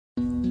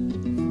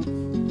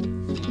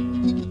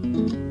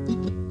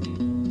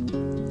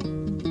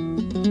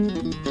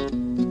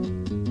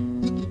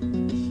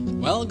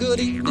Well,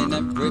 good evening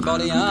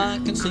everybody, I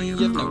can see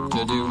you've no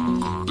to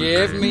do.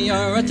 Give me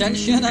your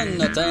attention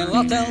and a tale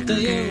I'll tell to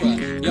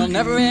you. You'll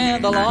never hear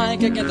the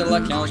like again till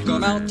the cows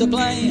come out to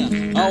play.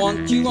 I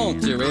want you all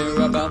to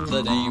hear about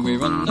the day we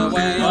run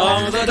away.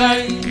 Oh, the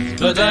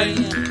day,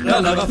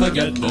 they'll never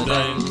forget the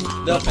day.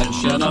 The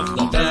pension of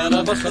the pair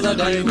of us for the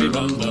day we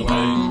run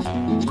away.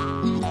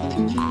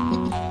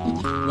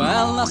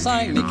 Well, I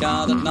signed me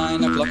card at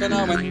 9 o'clock and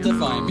I went to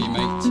find me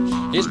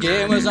mate. His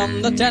gear was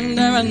on the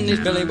tender and his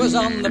billy was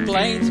on the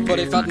plate. But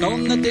if I'd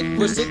known that it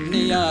was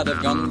Sydney, I'd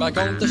have gone back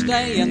home to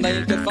stay, and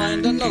they could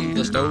find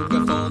another stoker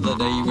for the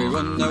day we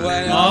run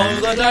away. Oh,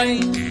 the day,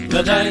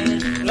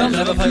 they'll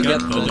never forget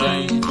the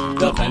day.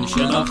 The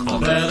pension of the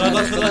pair of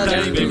us for the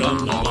day we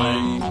run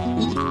away.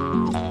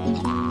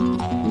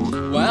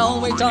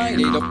 Well, we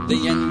tidied up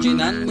the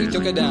engine and we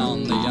took her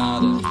down the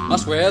yard. I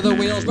swear the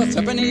wheels were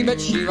threepenny, but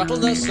she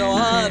rattled us so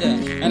hard.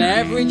 And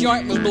every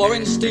joint was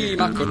blowing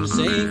steam, I couldn't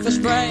see for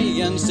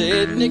spray. And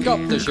Sydney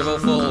got the shovel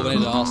full when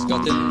his arse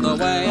got in the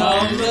way.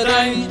 Oh, the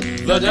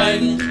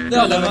day,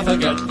 they'll never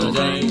forget the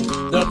day.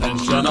 The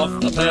pension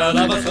of the pair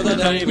of us for the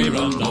day we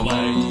run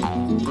away.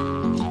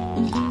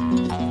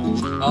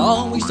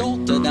 Oh, we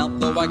sorted out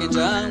the wagons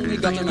and we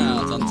got them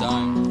out on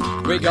time.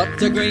 We got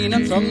to Green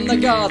and from the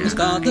garden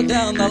started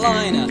down the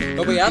line.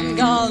 But we hadn't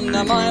gone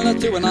a mile or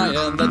two and I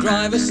heard the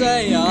driver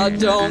say, I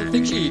don't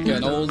think she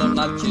can hold them,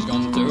 lad, she's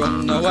gone to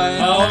run away.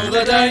 Oh,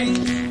 the day,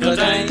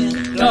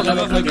 they'll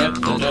never forget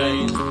the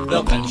day.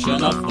 The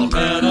pension of the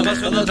pair of us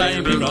for the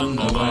day we run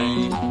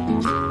away.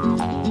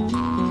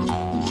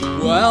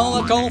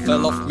 Well, the coal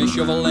fell off me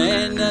shovel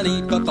in an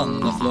heap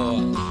upon the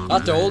floor. I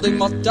told him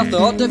what I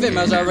thought of him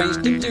as I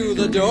raced him to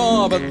the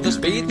door. But the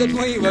speed that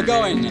we were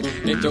going,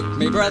 it took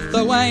me breath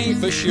away.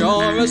 For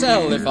sure as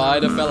hell, if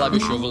I'd have fell, I'd be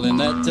shoveling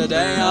there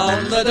today.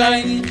 Oh, the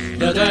day,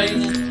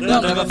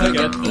 they'll never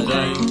forget the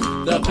day.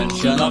 The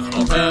pension of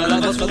the pair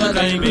of us for the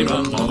day we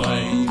run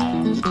away.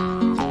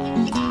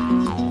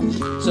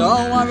 So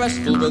I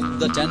wrestled with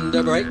the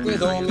tender brake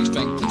with all my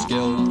strength and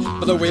skill.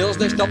 But the wheels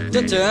they stopped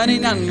a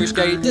turning and we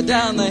skated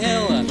down the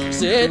hill.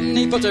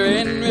 Sydney put her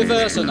in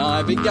reverse and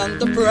I began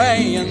to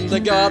pray. And the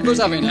guard was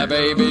having a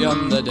baby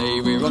on the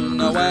day we run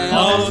away.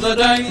 Oh, the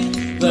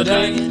day,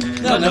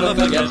 they'll never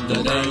forget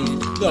the day.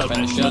 The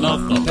pension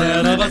of the pair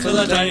of us for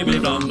the day we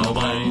run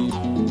away.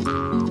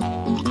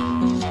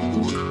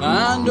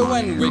 And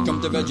when we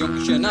come to the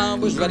junction, I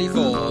was ready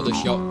for the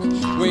shock.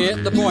 We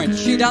hit the point,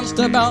 she danced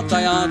about,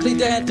 I hardly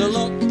dared to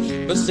look.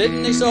 But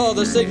Sydney saw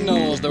the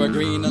signals, there were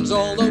green uns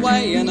all the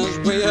way. And as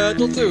we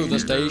hurtled through the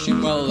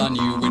station, well, I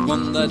knew we'd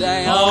won the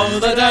day. Oh,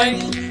 the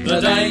day,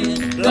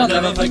 they'll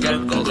never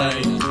forget the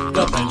day.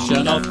 The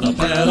pension of the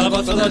pair of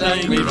us for the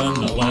day we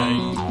run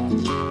away.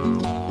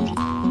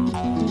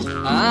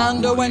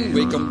 And when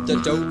we come to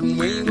Toten,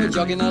 we were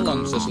jogging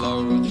along so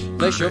slow.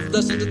 They shoved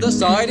us into the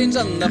sidings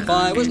and the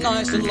fire was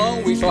nice and low.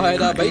 We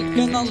fried our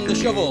bacon on the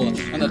shovel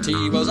and the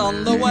tea was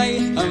on the way.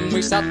 And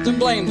we sat and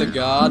blamed the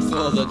guard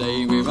for the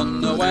day we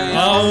run away.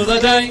 Oh, the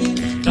day,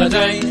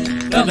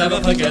 they'll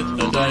never forget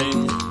the day.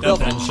 The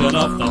pension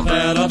of the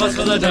pair of us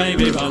for the day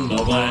we run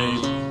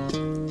away.